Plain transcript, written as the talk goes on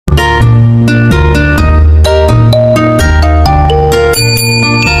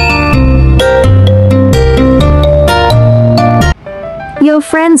Hello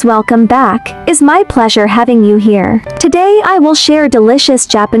friends, welcome back. It's my pleasure having you here. Today I will share delicious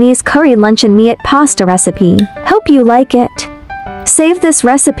Japanese curry luncheonmeat pasta recipe. Hope you like it. Save this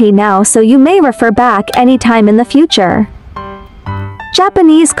recipe now so you may refer back anytime in the future.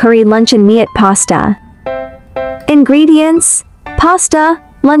 Japanese curry luncheonmeat pasta. Ingredients: pasta,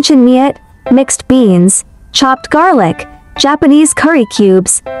 luncheonmeat, mixed beans, chopped garlic, Japanese curry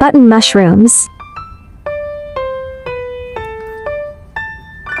cubes, button mushrooms.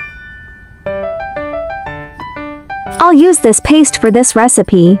 I'll use this paste for this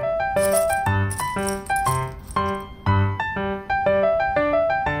recipe.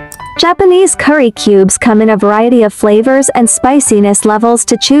 Japanese curry cubes come in a variety of flavors and spiciness levels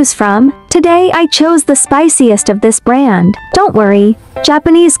to choose from. Today I chose the spiciest of this brand. Don't worry,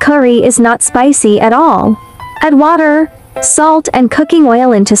 Japanese curry is not spicy at all. Add water, salt and cooking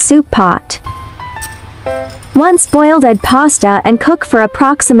oil into soup pot. Once boiled, add pasta and cook for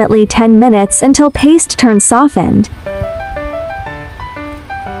approximately 10 minutes until paste turns softened.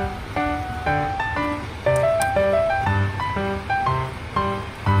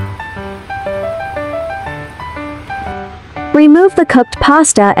 Remove the cooked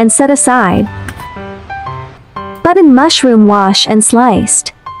pasta and set aside. Button mushroom wash and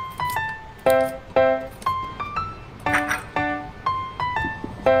sliced.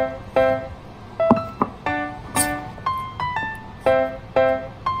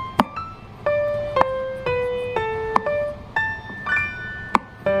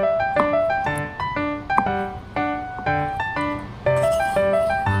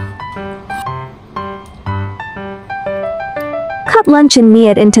 Cut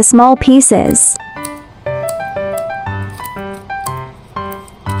luncheonmeat into small pieces.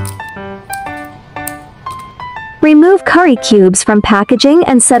 Remove curry cubes from packaging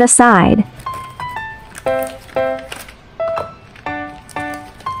and set aside.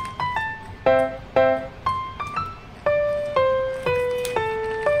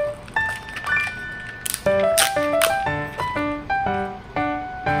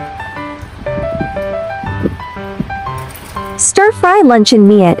 Stir-fry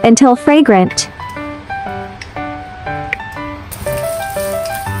luncheonmeat until fragrant.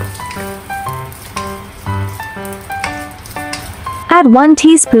 Add 1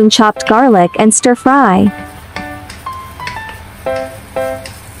 teaspoon chopped garlic and stir-fry.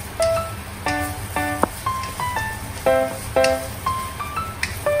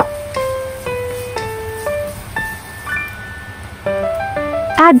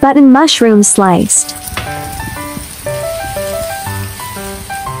 Add button mushrooms sliced.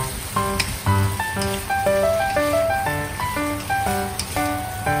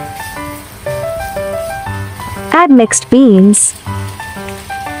 Add mixed beans.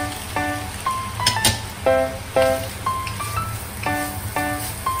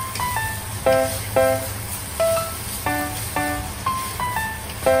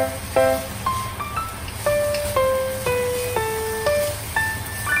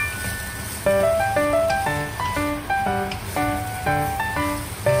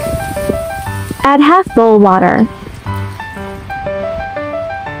 Add half bowl water.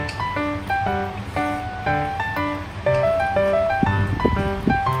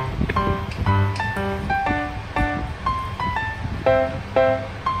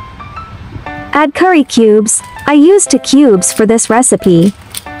 Add curry cubes. I used 2 cubes for this recipe.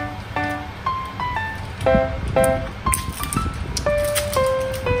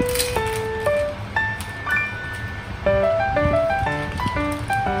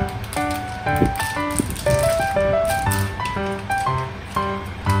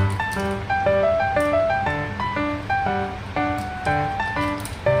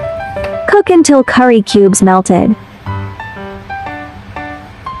 Cook until curry cubes melted.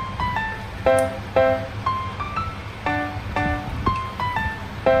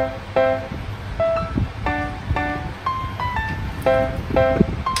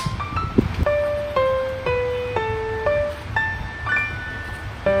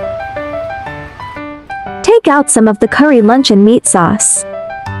 Take out some of the curry luncheonmeat sauce.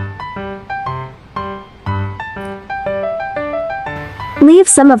 Leave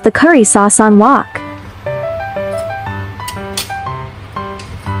some of the curry sauce on wok.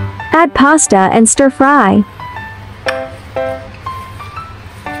 Add pasta and stir-fry.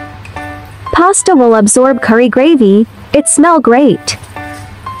 Pasta will absorb curry gravy. It smells great.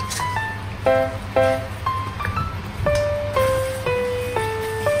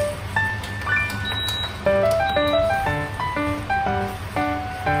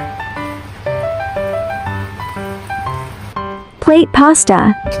 Plate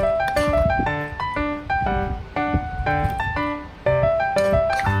pasta.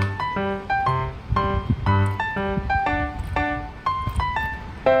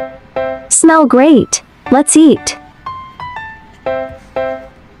 smell great. Let's eat.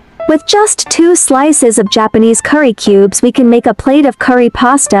 With just 2 slices of Japanese curry cubes, we can make a plate of curry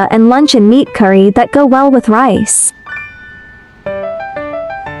pasta and luncheon meat curry that go well with rice.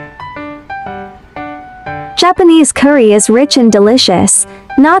 Japanese curry is rich and delicious,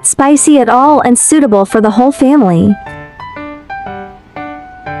 not spicy at all, and suitable for the whole family.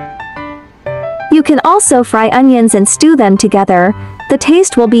 You can also fry onions and stew them together. The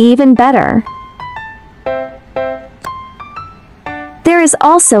taste will be even better. There is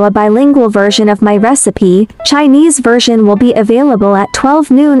also a bilingual version of my recipe. Chinese version will be available at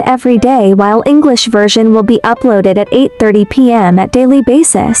 12 noon every day, while English version will be uploaded at 8:30 p.m. at daily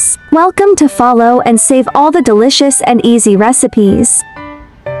basis. Welcome to follow and save all the delicious and easy recipes.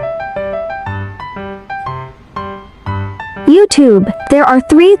 YouTube. There are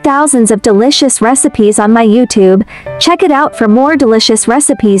 3,000 of delicious recipes on my YouTube. Check it out for more delicious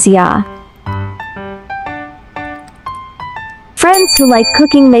recipes, yeah. Friends who like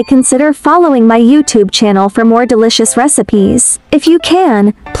cooking may consider following my YouTube channel for more delicious recipes. If you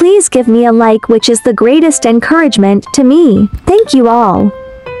can, please give me a like, which is the greatest encouragement to me. Thank you all.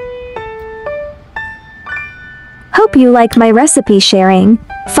 Hope you like my recipe sharing.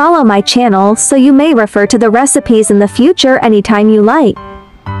 Follow my channel so you may refer to the recipes in the future anytime you like.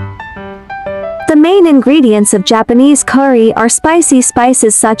 The main ingredients of Japanese curry are spicy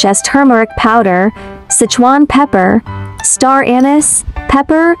spices such as turmeric powder, Sichuan pepper, star anise,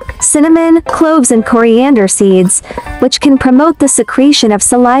 pepper, cinnamon, cloves and coriander seeds, which can promote the secretion of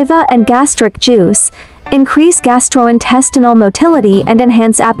saliva and gastric juice, increase gastrointestinal motility and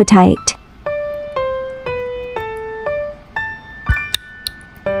enhance appetite.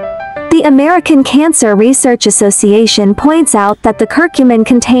 The American Cancer Research Association points out that the curcumin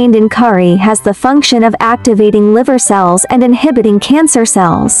contained in curry has the function of activating liver cells and inhibiting cancer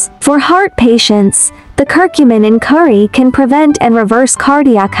cells. For heart patients, the curcumin in curry can prevent and reverse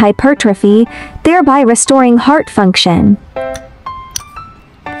cardiac hypertrophy, thereby restoring heart function.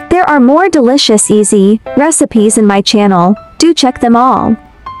 There are more delicious, easy recipes in my channel. Do check them all.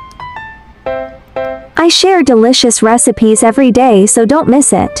 I share delicious recipes every day, so don't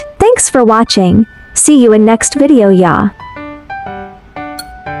miss it. Thanks for watching. See you in next video, yeah.